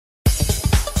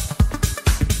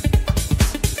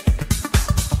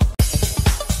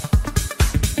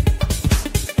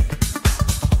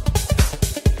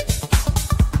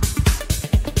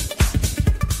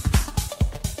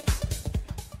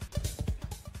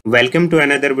Welcome to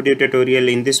another video tutorial.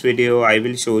 In this video, I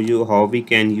will show you how we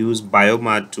can use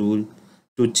BioMart tool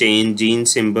to change gene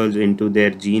symbols into their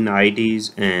gene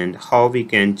IDs and how we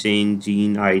can change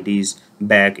gene IDs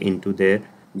back into their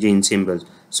gene symbols.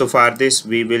 So for this,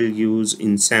 we will use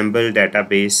Ensembl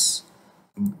database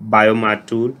BioMart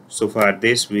tool. So for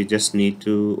this, we just need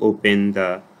to open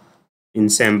the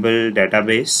Ensembl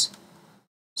database.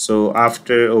 So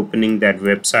after opening that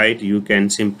website, you can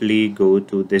simply go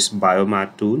to this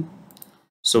BioMart tool.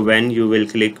 So when you will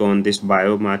click on this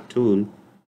BioMart tool,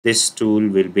 this tool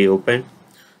will be open.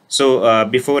 So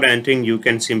before entering, you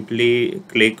can simply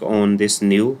click on this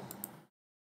new.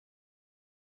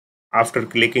 After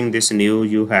clicking this new,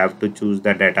 you have to choose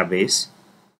the database.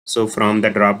 So from the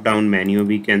drop down menu,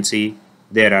 we can see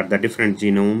there are the different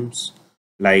genomes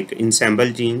like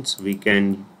Ensembl genes. We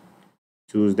can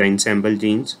choose the Ensembl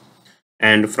genes.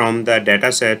 And from the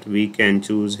data set, we can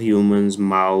choose humans,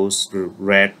 mouse,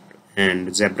 rat,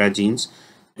 and zebra genes.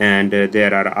 And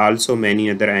there are also many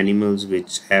other animals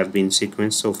which have been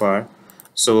sequenced so far.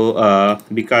 So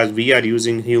because we are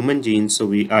using human genes,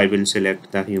 so I will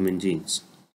select the human genes.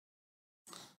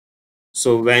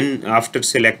 So when after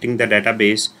selecting the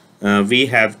database, we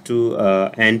have to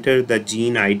enter the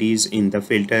gene IDs in the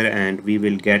filter and we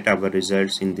will get our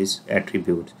results in this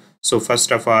attribute. So first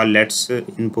of all, let's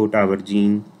input our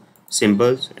gene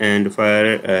symbols, and for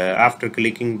after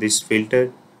clicking this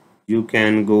filter, you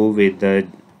can go with the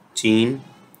gene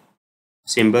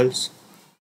symbols,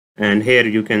 and here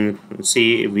you can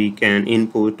see we can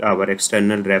input our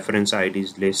external reference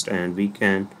IDs list, and we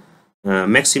can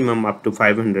maximum up to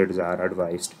 500 are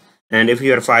advised. And if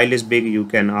your file is big, you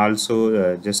can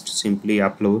also just simply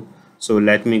upload. So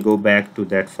let me go back to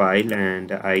that file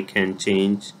and I can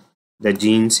change the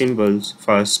gene symbols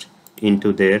first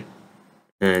into their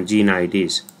gene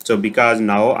IDs. So because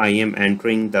now I am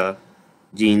entering the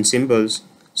gene symbols,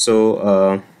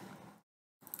 so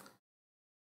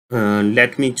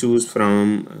let me choose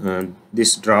from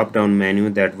this drop down menu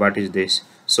that what is this.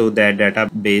 So that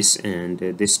database and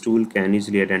this tool can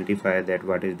easily identify that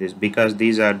what is this, because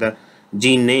these are the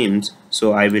gene names.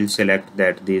 So I will select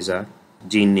that these are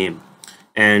gene name,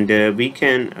 and we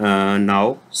can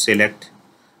now select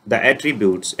the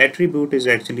attributes. Attribute is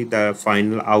actually the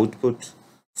final output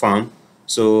form.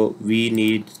 So we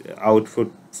need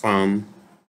output form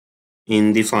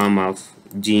in the form of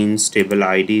gene stable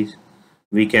ID.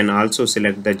 We can also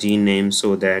select the gene name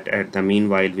so that at the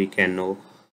meanwhile we can know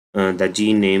the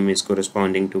gene name is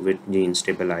corresponding to which gene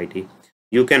stable ID.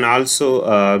 You can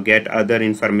also get other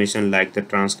information like the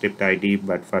transcript ID,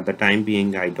 but for the time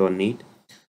being I don't need.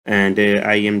 And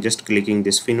I am just clicking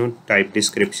this phenotype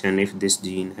description if this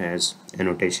gene has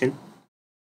annotation.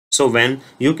 So when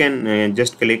you can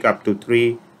just click up to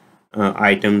 3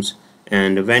 items,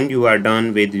 and when you are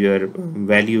done with your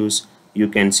values, you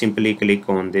can simply click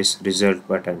on this result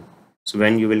button. So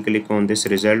when you will click on this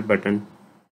result button,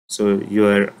 so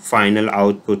your final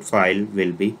output file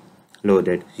will be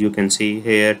loaded. You can see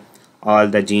here all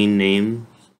the gene name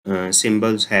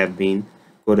symbols have been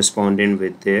corresponding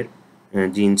with their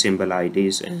gene symbol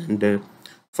IDs, and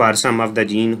for some of the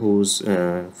gene whose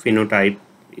phenotype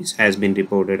has been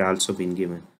reported also been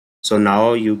given. So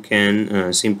now you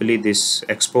can simply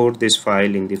export this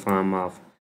file in the form of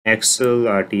Excel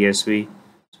or TSV.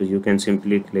 So you can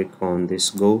simply click on this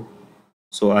go.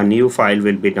 So a new file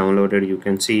will be downloaded. You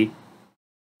can see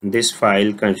this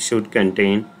file should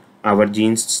contain our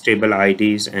gene stable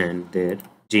IDs and their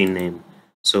gene name.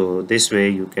 So this way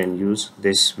you can use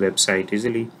this website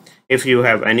easily. If you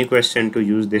have any question to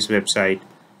use this website,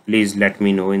 please let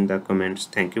me know in the comments.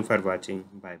 Thank you for watching.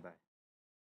 Bye bye.